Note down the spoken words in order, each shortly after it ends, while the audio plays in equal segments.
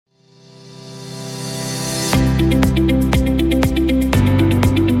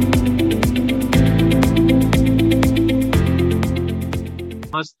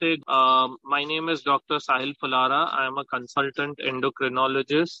Namaste. My name is Dr. Sahil Fulara. I am a consultant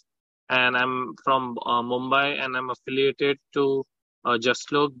endocrinologist and I'm from Mumbai and I'm affiliated to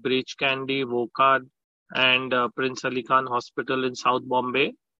Jaslok, Breach Candy, Vokad and Prince Ali Khan Hospital in South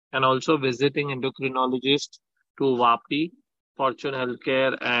Bombay and also visiting endocrinologist to Vapi, Fortune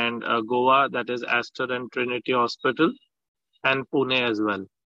Healthcare and Goa, that is Aster and Trinity Hospital and Pune as well.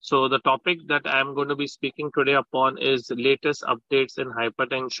 So the topic that I'm going to be speaking today upon is latest updates in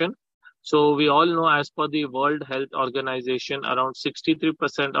hypertension. So we all know, as per the World Health Organization, around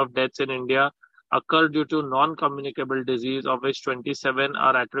 63% of deaths in India occur due to non-communicable disease, of which 27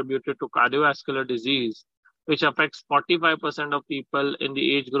 are attributed to cardiovascular disease, which affects 45% of people in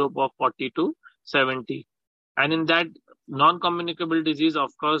the age group of 40 to 70. And in that non-communicable disease,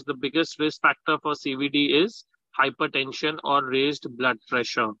 of course, the biggest risk factor for CVD is hypertension or raised blood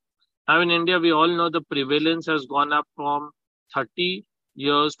pressure. Now in India, we all know the prevalence has gone up from 30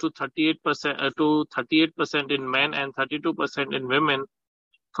 years to 38% in men and 32% in women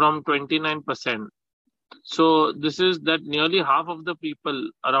from 29%. So this is that nearly half of the people,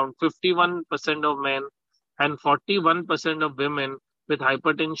 around 51% of men and 41% of women with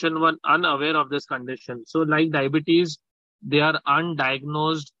hypertension were unaware of this condition. So like diabetes, they are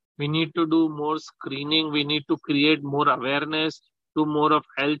undiagnosed. We need to do more screening. We need to create more awareness, do more of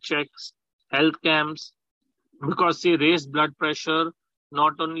health checks, health camps, because see, raised blood pressure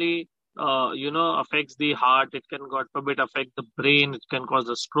not only affects the heart, it can, God forbid, affect the brain, it can cause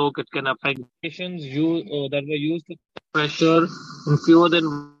a stroke, it can affect patients that were used to pressure in fewer than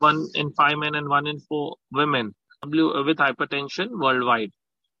 1 in 5 men and 1 in 4 women with hypertension worldwide.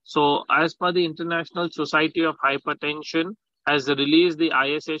 So as per the International Society of Hypertension has released the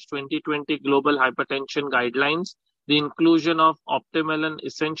ISH 2020 Global Hypertension Guidelines, the inclusion of optimal and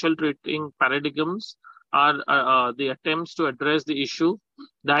essential treating paradigms are the attempts to address the issue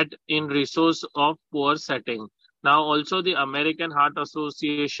that in resource of poor setting. Now also the American Heart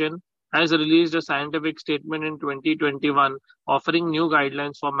Association has released a scientific statement in 2021 offering new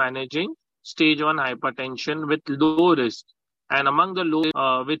guidelines for managing stage 1 hypertension with low risk. And among the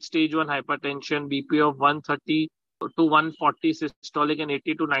low with stage 1 hypertension, BP of 130 to 140 systolic and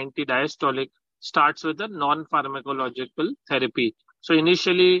 80 to 90 diastolic starts with a non-pharmacological therapy. So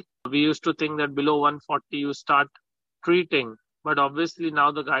initially, we used to think that below 140 you start treating. But obviously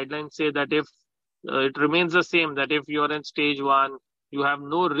now the guidelines say that if it remains the same, that if you're in stage 1, you have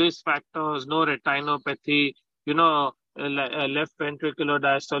no risk factors, no retinopathy, left ventricular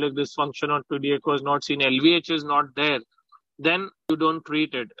diastolic dysfunction or PDAC is not seen, LVH is not there, then you don't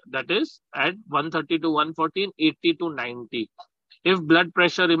treat it. That is at 130 to 140 and 80 to 90. If blood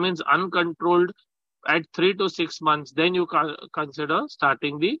pressure remains uncontrolled at 3 to 6 months, then you consider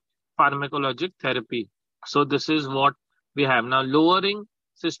starting the pharmacologic therapy. So this is what we have. Now lowering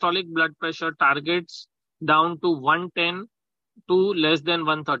systolic blood pressure targets down to 110 to less than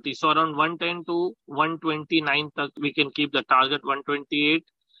 130. So around 110 to 129, we can keep the target 128.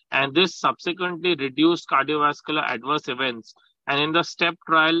 And this subsequently reduced cardiovascular adverse events. And in the STEP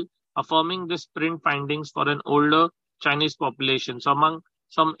trial, affirming the sprint findings for an older Chinese population. So among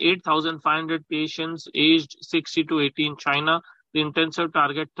some 8,500 patients aged 60 to 80 in China, the intensive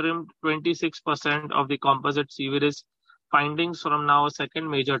target trimmed 26% of the composite CVDs findings from now a second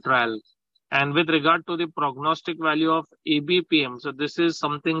major trial. And with regard to the prognostic value of ABPM, so this is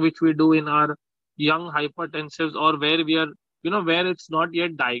something which we do in our young hypertensives or where we are where it's not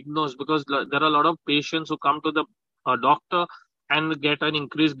yet diagnosed, because there are a lot of patients who come to the doctor and get an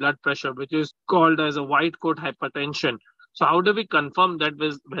increased blood pressure, which is called as a white coat hypertension. So how do we confirm that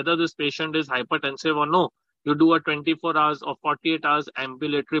whether this patient is hypertensive or no? You do a 24 hours or 48 hours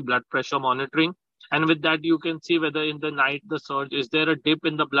ambulatory blood pressure monitoring. And with that, you can see whether in the night, the surge, is there a dip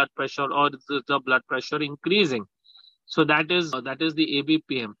in the blood pressure or is the blood pressure increasing? So that is the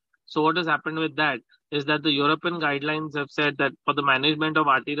ABPM. So what has happened with that is that the European guidelines have said that for the management of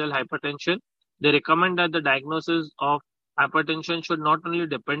arterial hypertension, they recommend that the diagnosis of hypertension should not only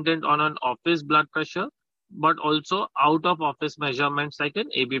dependent on an office blood pressure, but also out of office measurements like an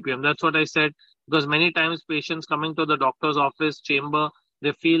ABPM. That's what I said, because many times patients coming to the doctor's office chamber,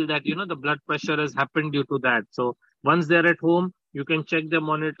 they feel that, the blood pressure has happened due to that. So once they're at home, you can check them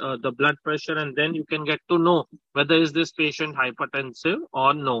on it, the blood pressure, and then you can get to know whether is this patient hypertensive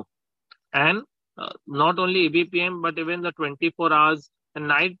or no. And not only ABPM, but even the 24 hours and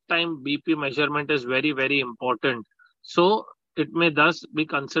nighttime BP measurement is very, very important. So it may thus be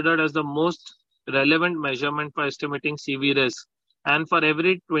considered as the most relevant measurement for estimating CV risk. And for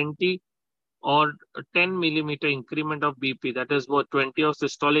every 20 or 10 millimeter increment of BP, that is both 20 of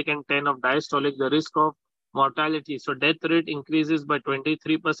systolic and 10 of diastolic, the risk of mortality. So death rate increases by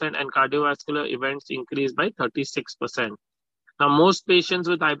 23% and cardiovascular events increase by 36%. Now, most patients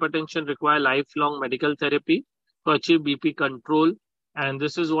with hypertension require lifelong medical therapy to achieve BP control. And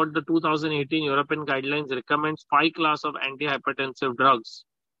this is what the 2018 European guidelines recommends 5 classes of antihypertensive drugs.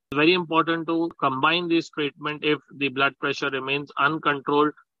 It's very important to combine this treatment if the blood pressure remains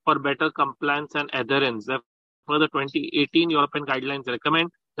uncontrolled for better compliance and adherence. Therefore, the 2018 European guidelines recommend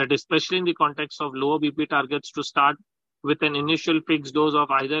that, especially in the context of lower BP targets, to start with an initial fixed dose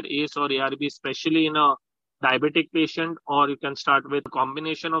of either ACE or ARB, especially in a diabetic patient, or you can start with a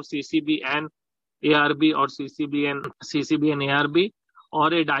combination of CCB and ARB, or CCB and ARB,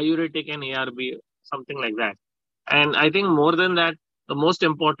 or a diuretic and ARB, something like that. And I think more than that, the most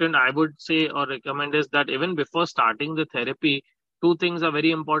important I would say or recommend is that even before starting the therapy, two things are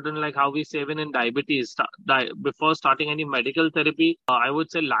very important, like how we say even in diabetes, before starting any medical therapy, I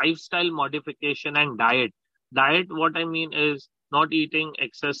would say lifestyle modification and diet. Diet, what I mean is not eating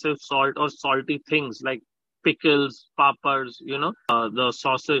excessive salt or salty things like pickles, papas, the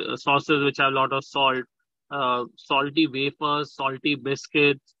sauces which have a lot of salt, salty wafers, salty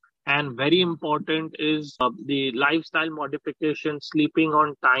biscuits. And very important is the lifestyle modification, sleeping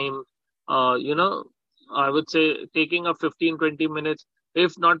on time, I would say taking a 15-20 minutes,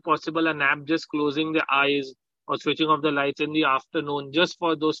 if not possible, a nap, just closing the eyes or switching off the lights in the afternoon, just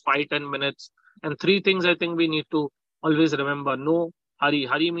for those 5-10 minutes. And three things I think we need to always remember: no hurry.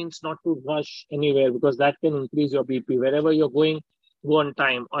 Hurry means not to rush anywhere, because that can increase your BP. Wherever you're going, go on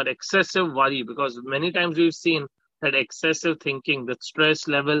time. Or excessive worry, because many times we've seen that excessive thinking, that stress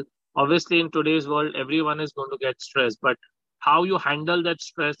level. Obviously, in today's world, everyone is going to get stressed, but how you handle that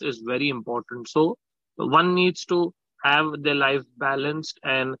stress is very important. So one needs to have their life balanced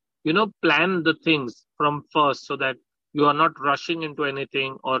and plan the things from first, so that you are not rushing into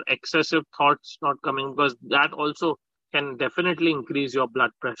anything or excessive thoughts not coming, because that also can definitely increase your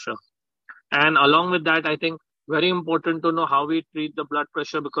blood pressure. And along with that, I think very important to know how we treat the blood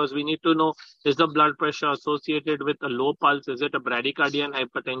pressure, because we need to know, is the blood pressure associated with a low pulse? Is it a bradycardia and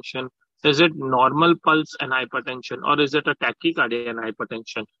hypertension? Is it normal pulse and hypertension? Or is it a tachycardia and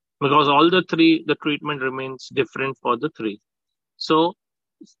hypertension? Because all the three, the treatment remains different for the three. So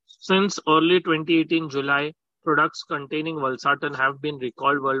since early 2018 July, products containing valsartan have been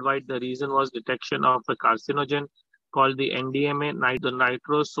recalled worldwide. The reason was detection of a carcinogen called the NDMA, the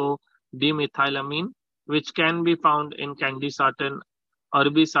nitroso-dimethylamine, which can be found in candesartan,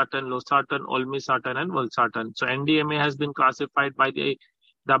 irbesartan, losartan, olmesartan, and valsartan. So NDMA has been classified by the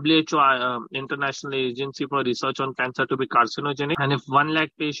WHO, International Agency for Research on Cancer, to be carcinogenic. And if 1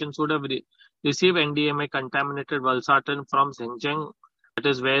 lakh patients would have received NDMA contaminated valsartan from Xinjiang, that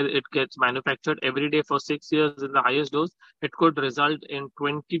is where it gets manufactured, every day for 6 years in the highest dose, it could result in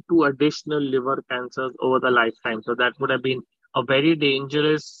 22 additional liver cancers over the lifetime. So that would have been a very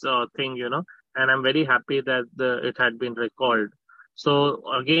dangerous thing, and I'm very happy that it had been recalled. So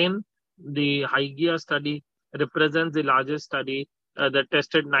again, the HYGEA study represents the largest study that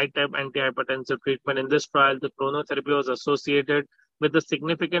tested nighttime antihypertensive treatment. In this trial, the chronotherapy was associated with a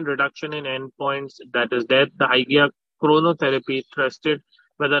significant reduction in endpoints, that is death. The HYGEA chronotherapy tested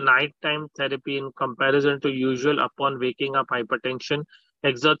whether nighttime therapy, in comparison to usual upon waking up hypertension,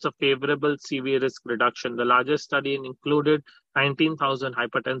 exerts a favorable CV risk reduction. The largest study included 19,000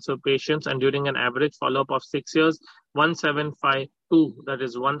 hypertensive patients, and during an average follow-up of 6 years, 1752, that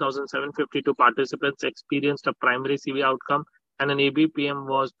is 1,752 participants experienced a primary CV outcome, and an ABPM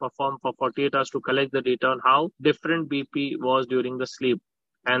was performed for 48 hours to collect the data on how different BP was during the sleep.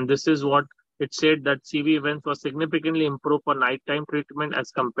 And this is what it said, that CV events were significantly improved for nighttime treatment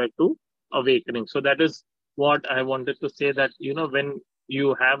as compared to awakening. So that is what I wanted to say, that, when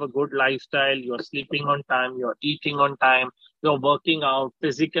you have a good lifestyle, you're sleeping on time, you're eating on time, you're working out,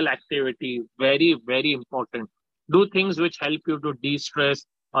 physical activity, very, very important. Do things which help you to de-stress,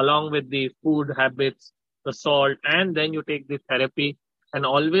 along with the food habits, the salt, and then you take the therapy. And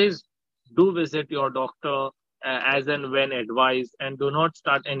always do visit your doctor as and when advised, and do not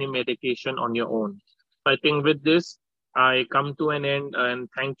start any medication on your own. So I think with this, I come to an end, and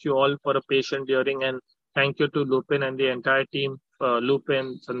thank you all for a patient hearing, and thank you to Lupin and the entire team,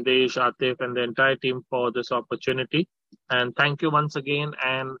 Lupin, Sandesh, Atif, and the entire team for this opportunity. And thank you once again,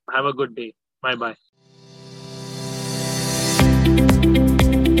 and have a good day. Bye-bye.